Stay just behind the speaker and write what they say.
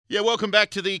Yeah, welcome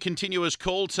back to the continuous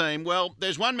call team. Well,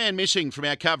 there's one man missing from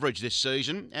our coverage this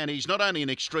season, and he's not only an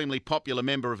extremely popular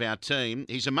member of our team,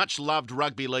 he's a much-loved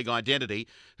rugby league identity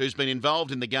who's been involved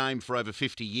in the game for over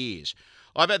 50 years.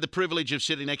 I've had the privilege of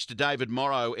sitting next to David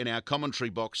Morrow in our commentary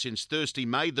box since Thursday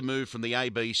made the move from the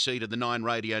ABC to the Nine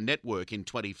Radio Network in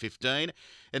 2015.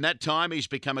 In that time, he's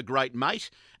become a great mate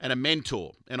and a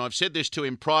mentor. And I've said this to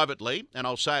him privately, and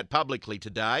I'll say it publicly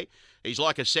today. He's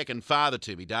like a second father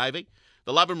to me, Davey.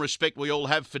 The love and respect we all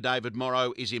have for David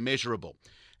Morrow is immeasurable.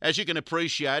 As you can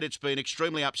appreciate, it's been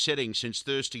extremely upsetting since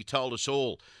Thursday told us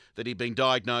all that he'd been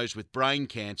diagnosed with brain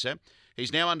cancer.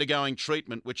 He's now undergoing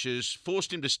treatment which has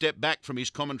forced him to step back from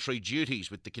his commentary duties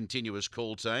with the continuous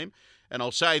call team. And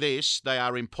I'll say this, they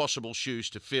are impossible shoes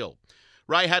to fill.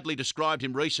 Ray Hadley described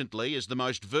him recently as the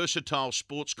most versatile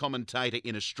sports commentator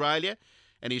in Australia,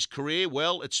 and his career,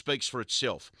 well, it speaks for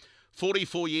itself.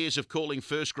 44 years of calling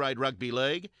first-grade rugby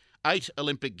league, 8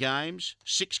 Olympic Games,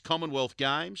 6 Commonwealth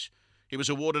Games. He was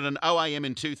awarded an OAM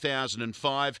in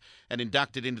 2005 and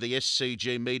inducted into the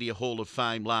SCG Media Hall of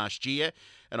Fame last year.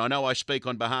 And I know I speak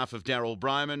on behalf of Daryl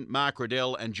Broman, Mark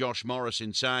Riddell and Josh Morris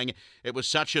in saying it was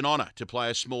such an honour to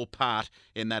play a small part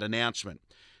in that announcement.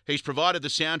 He's provided the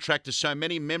soundtrack to so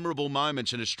many memorable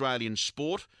moments in Australian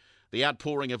sport. The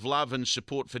outpouring of love and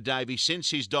support for Davey since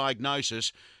his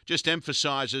diagnosis just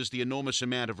emphasises the enormous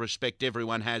amount of respect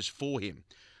everyone has for him.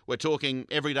 We're talking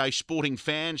everyday sporting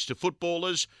fans to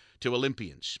footballers to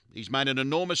Olympians. He's made an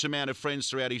enormous amount of friends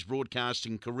throughout his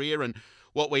broadcasting career, and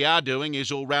what we are doing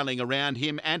is all rallying around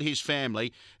him and his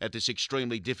family at this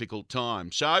extremely difficult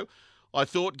time. So I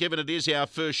thought, given it is our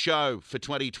first show for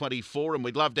 2024 and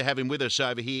we'd love to have him with us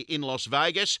over here in Las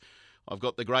Vegas, I've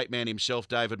got the great man himself,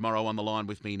 David Morrow, on the line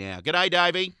with me now. G'day,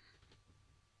 Davey.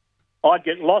 I'd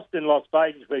get lost in Las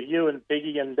Vegas with you and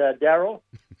Piggy and Daryl.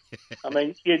 I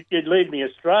mean, you'd lead me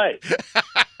astray.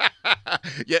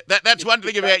 Yeah, that's one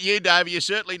thing about you, Davey. You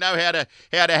certainly know how to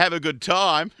have a good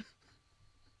time.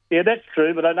 Yeah, that's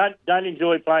true, but I don't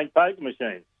enjoy playing poker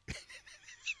machines.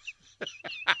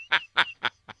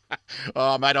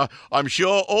 Oh, mate, I'm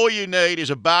sure all you need is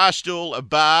a bar stool, a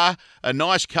bar, a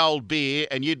nice cold beer,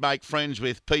 and you'd make friends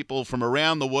with people from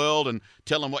around the world and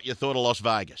tell them what you thought of Las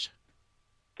Vegas.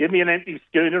 Give me an empty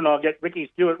scooter and I'll get Ricky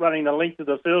Stewart running the length of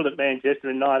the field at Manchester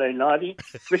in 1990.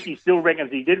 Ricky still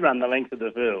reckons he did run the length of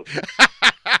the field.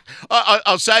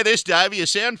 I'll say this, Davey, you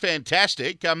sound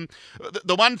fantastic.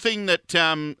 The one thing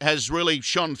that has really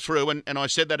shone through, and I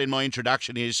said that in my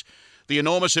introduction, is the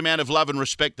enormous amount of love and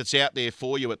respect that's out there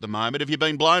for you at the moment. Have you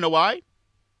been blown away?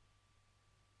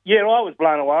 Yeah, I was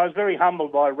blown away. I was very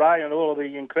humbled by Ray and all of the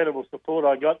incredible support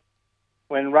I got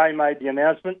when Ray made the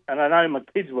announcement, and I know my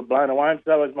kids were blown away, and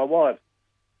so was my wife.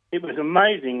 It was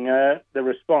amazing, the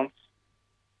response.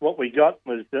 What we got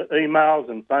was emails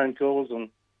and phone calls, and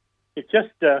it just,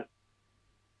 how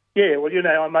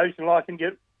emotional I can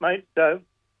get, mate. So,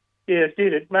 yeah, it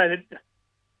did. It made it,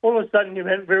 all of a sudden you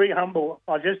went very humble.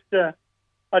 I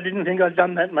didn't think I'd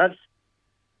done that much,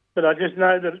 but I just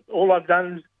know that all I've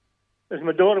done is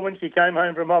my daughter, when she came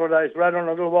home from holidays, wrote on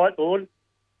a little whiteboard,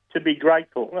 to be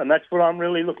grateful. And that's what I'm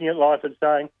really looking at life and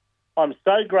saying, I'm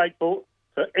so grateful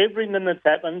for everything that's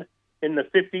happened in the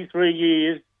 53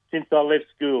 years since I left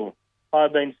school.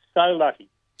 I've been so lucky.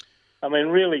 I mean,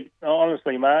 really,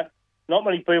 honestly, Mark, not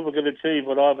many people can achieve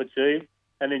what I've achieved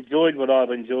and enjoyed what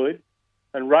I've enjoyed.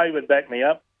 And Ray would back me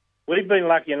up. We've been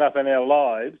lucky enough in our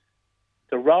lives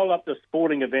to roll up to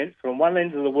sporting events from one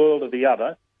end of the world to the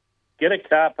other, get a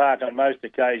car park on most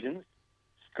occasions,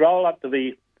 stroll up to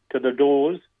the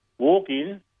doors, walk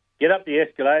in, get up the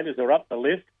escalators or up the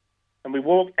lift, and we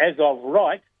walk as of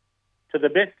right to the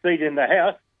best seat in the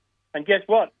house. And guess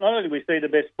what? Not only do we see the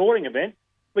best sporting event,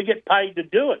 we get paid to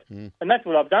do it. And that's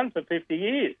what I've done for 50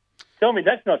 years. Tell me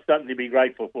that's not something to be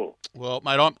grateful for. Well,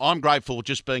 mate, I'm grateful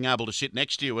just being able to sit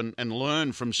next to you and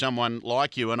learn from someone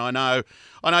like you. And I know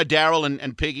Daryl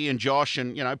and Peggy and Josh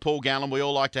and, Paul Gallen, we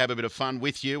all like to have a bit of fun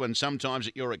with you and sometimes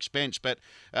at your expense. But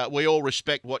we all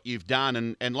respect what you've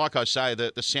done. And like I say,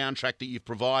 the soundtrack that you've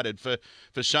provided for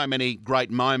so many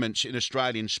great moments in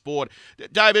Australian sport.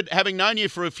 David, having known you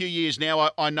for a few years now,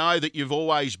 I know that you've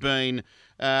always been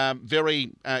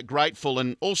very grateful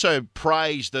and also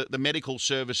praise the medical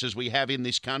services we have in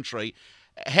this country.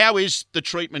 How is the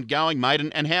treatment going, mate,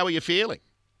 and how are you feeling?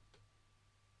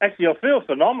 Actually, I feel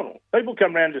phenomenal. People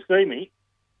come round to see me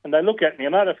and they look at me.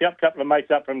 I had a couple of mates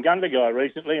up from Gundagai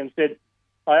recently and said,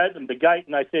 I opened the gate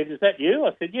and they said, is that you?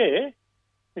 I said, yeah.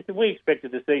 They said, we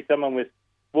expected to see someone with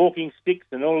walking sticks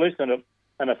and all this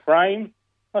and a frame.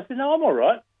 I said, no, I'm all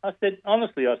right. I said,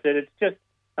 honestly, it's just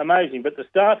amazing. But the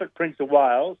staff at Prince of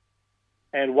Wales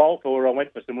and Walter, where I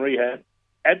went for some rehab,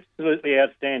 absolutely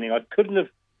outstanding. I couldn't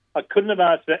have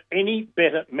asked for any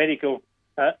better medical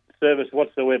service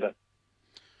whatsoever.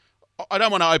 I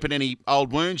don't want to open any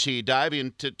old wounds here, Davey,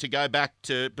 and to go back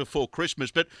to before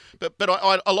Christmas, but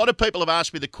a lot of people have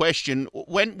asked me the question: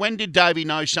 when did Davey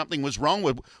know something was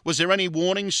wrong? Was there any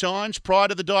warning signs prior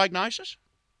to the diagnosis?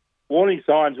 Warning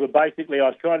signs were basically I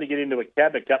was trying to get into a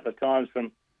cab a couple of times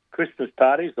from Christmas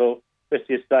parties, or let's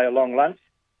just say a long lunch.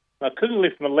 I couldn't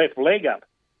lift my left leg up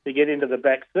to get into the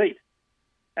back seat,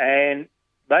 and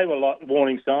they were like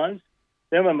warning signs.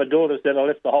 Then when my daughter said I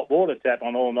left the hot water tap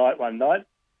on all night one night,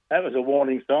 that was a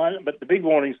warning sign. But the big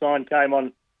warning sign came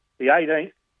on the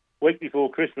 18th, week before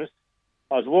Christmas.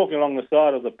 I was walking along the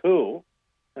side of the pool,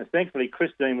 and thankfully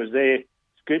Christine was there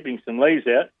scooping some leaves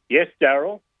out. Yes,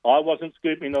 Darryl, I wasn't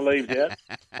scooping the leaves out.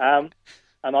 And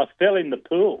I fell in the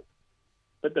pool.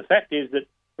 But the fact is that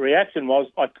the reaction was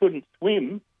I couldn't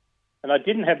swim, and I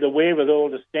didn't have the wherewithal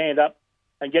to stand up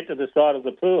and get to the side of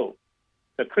the pool.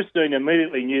 So Christine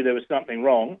immediately knew there was something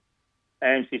wrong,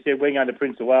 and she said, we're going to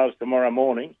Prince of Wales tomorrow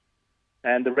morning.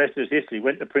 And the rest is history.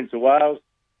 Went to Prince of Wales.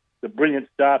 The brilliant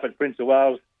staff at Prince of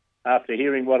Wales, after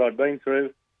hearing what I'd been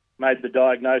through, made the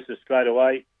diagnosis straight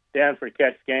away, down for a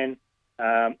CAT scan,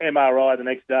 MRI the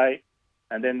next day,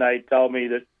 and then they told me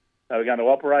that they were going to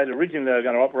operate. Originally, they were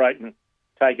going to operate and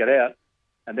take it out,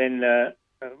 and then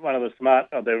one of the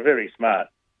they were very smart.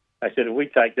 They said, if we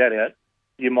take that out,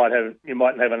 you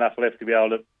mightn't have enough left to be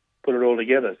able to put it all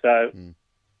together. So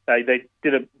they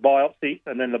did a biopsy,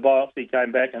 and then the biopsy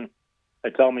came back, and they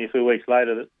told me a few weeks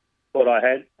later that what I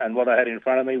had in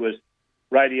front of me was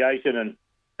radiation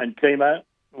and chemo,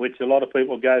 which a lot of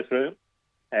people go through.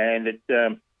 And it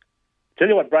tell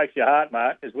you what breaks your heart,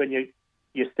 Mark, is when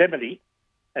you're 70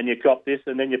 and you cop this,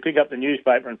 and then you pick up the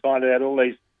newspaper and find out all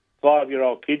these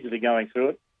 5-year-old kids that are going through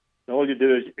it. And all you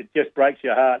do is it just breaks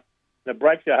your heart. And it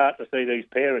breaks your heart to see these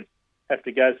parents have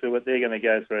to go through what they're going to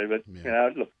go through.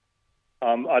 But, look,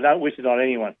 I don't wish it on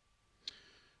anyone.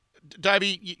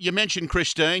 Davey, you mentioned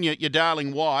Christine, your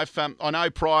darling wife. I know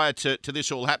prior to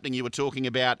this all happening, you were talking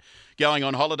about going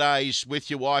on holidays with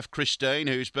your wife, Christine,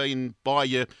 who's been by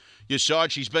your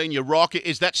side. She's been your rock.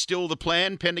 Is that still the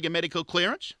plan, pending a medical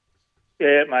clearance?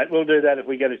 Yeah, mate, we'll do that if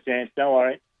we get a chance. Don't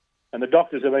worry. And the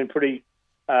doctors have been pretty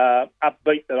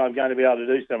upbeat that I'm going to be able to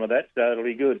do some of that, so it'll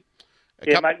be good.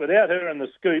 Mate, without her and the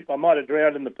scoop, I might have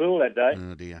drowned in the pool that day.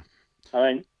 Oh, dear.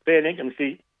 I mean, fair dinkum,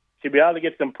 she'd be able to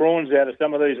get some prawns out of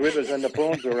some of these rivers when the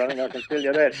prawns are running, I can tell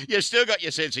you that. You've still got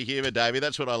your sense of humour, Davey.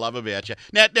 That's what I love about you.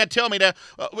 Now tell me,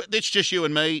 it's just you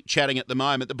and me chatting at the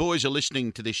moment. The boys are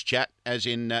listening to this chat, as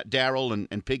in Darryl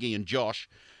and Piggy and Josh.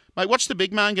 Mate, what's the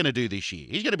big man going to do this year?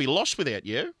 He's going to be lost without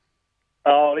you.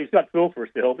 Oh, he's got Phil for us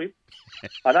to help him.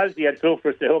 I noticed he had Phil for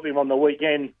us to help him on the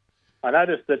weekend. I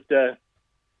noticed that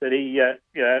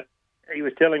he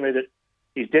was telling me that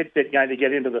he's dead set going to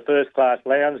get into the first-class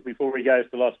lounge before he goes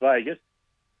to Las Vegas.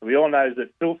 We all know that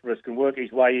Phil for us can work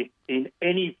his way into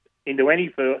any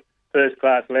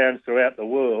first-class lounge throughout the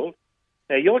world.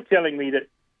 Now, you're telling me that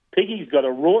Piggy's got a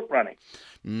rort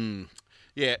running.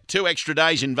 Yeah, 2 extra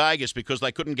days in Vegas because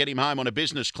they couldn't get him home on a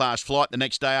business-class flight the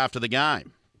next day after the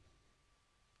game.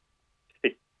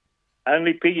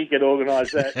 Only Piggy can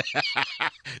organise that.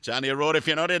 It's only a rort if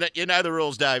you're not in it. You know the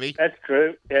rules, Davey. That's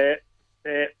true. Yeah.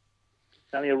 It's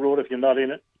only a rort if you're not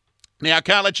in it. Now, I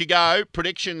can't let you go.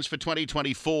 Predictions for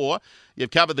 2024.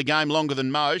 You've covered the game longer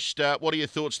than most. What are your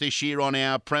thoughts this year on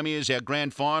our premiers, our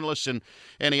grand finalists, and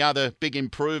any other big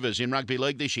improvers in rugby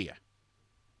league this year?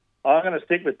 I'm going to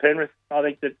stick with Penrith. I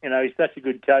think that, he's such a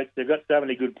good coach. They've got so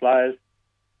many good players.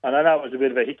 And I know it was a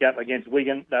bit of a hiccup against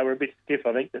Wigan. They were a bit stiff,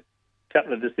 I think, a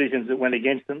couple of decisions that went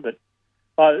against them. But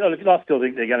I still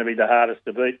think they're going to be the hardest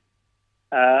to beat.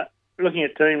 Looking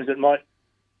at teams that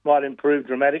might improve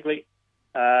dramatically,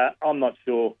 I'm not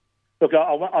sure. Look,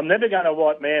 I'm never going to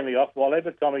wipe Manly off while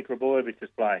ever Tommy Trbojevic is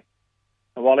playing.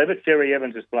 And while ever Cherry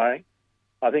Evans is playing,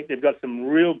 I think they've got some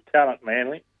real talent,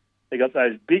 Manly. They've got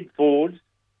those big forwards,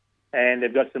 and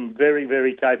they've got some very,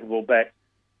 very capable backs.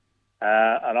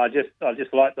 And I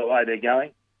just like the way they're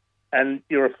going. And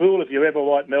you're a fool if you ever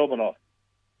wipe Melbourne off.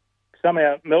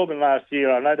 Somehow, Melbourne last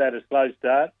year, I know they had a slow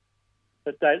start,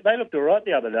 but they looked all right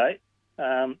the other day.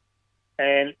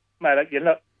 And, mate, you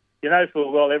know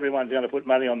full well everyone's going to put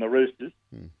money on the Roosters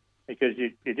because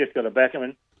you just got to back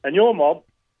them. And your mob,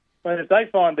 if they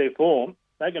find their form,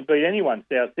 they can beat anyone,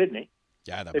 South Sydney.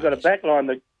 Yeah, they've got a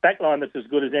backline that's as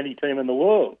good as any team in the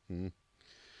world.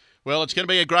 Well, it's going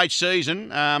to be a great season.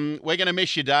 We're going to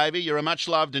miss you, Davey. You're a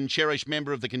much-loved and cherished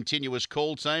member of the continuous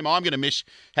call team. I'm going to miss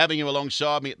having you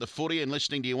alongside me at the footy and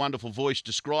listening to your wonderful voice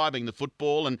describing the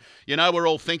football. And, you know, we're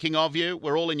all thinking of you.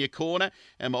 We're all in your corner.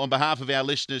 And on behalf of our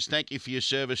listeners, thank you for your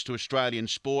service to Australian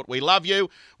sport. We love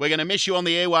you. We're going to miss you on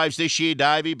the airwaves this year,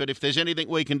 Davey. But if there's anything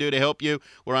we can do to help you,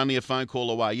 we're only a phone call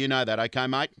away. You know that, okay,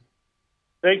 mate?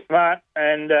 Thanks, Mark.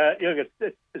 And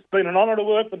it's been an honour to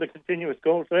work with the continuous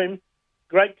call team.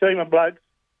 Great team of blokes.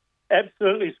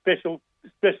 Absolutely special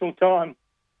time.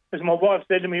 As my wife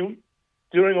said to me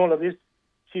during all of this,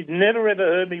 she'd never ever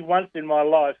heard me once in my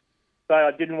life say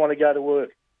I didn't want to go to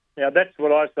work. Now, that's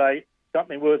what I say,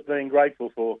 something worth being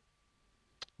grateful for.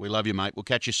 We love you, mate. We'll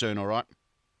catch you soon, all right?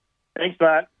 Thanks,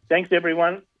 Mark. Thanks,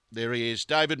 everyone. There he is,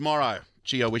 David Morrow.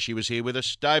 Gee, I wish he was here with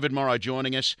us. David Morrow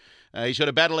joining us. He's got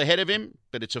a battle ahead of him,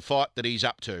 but it's a fight that he's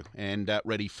up to and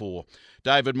ready for.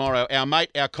 David Morrow, our mate,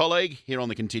 our colleague, here on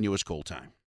the Continuous Call Team.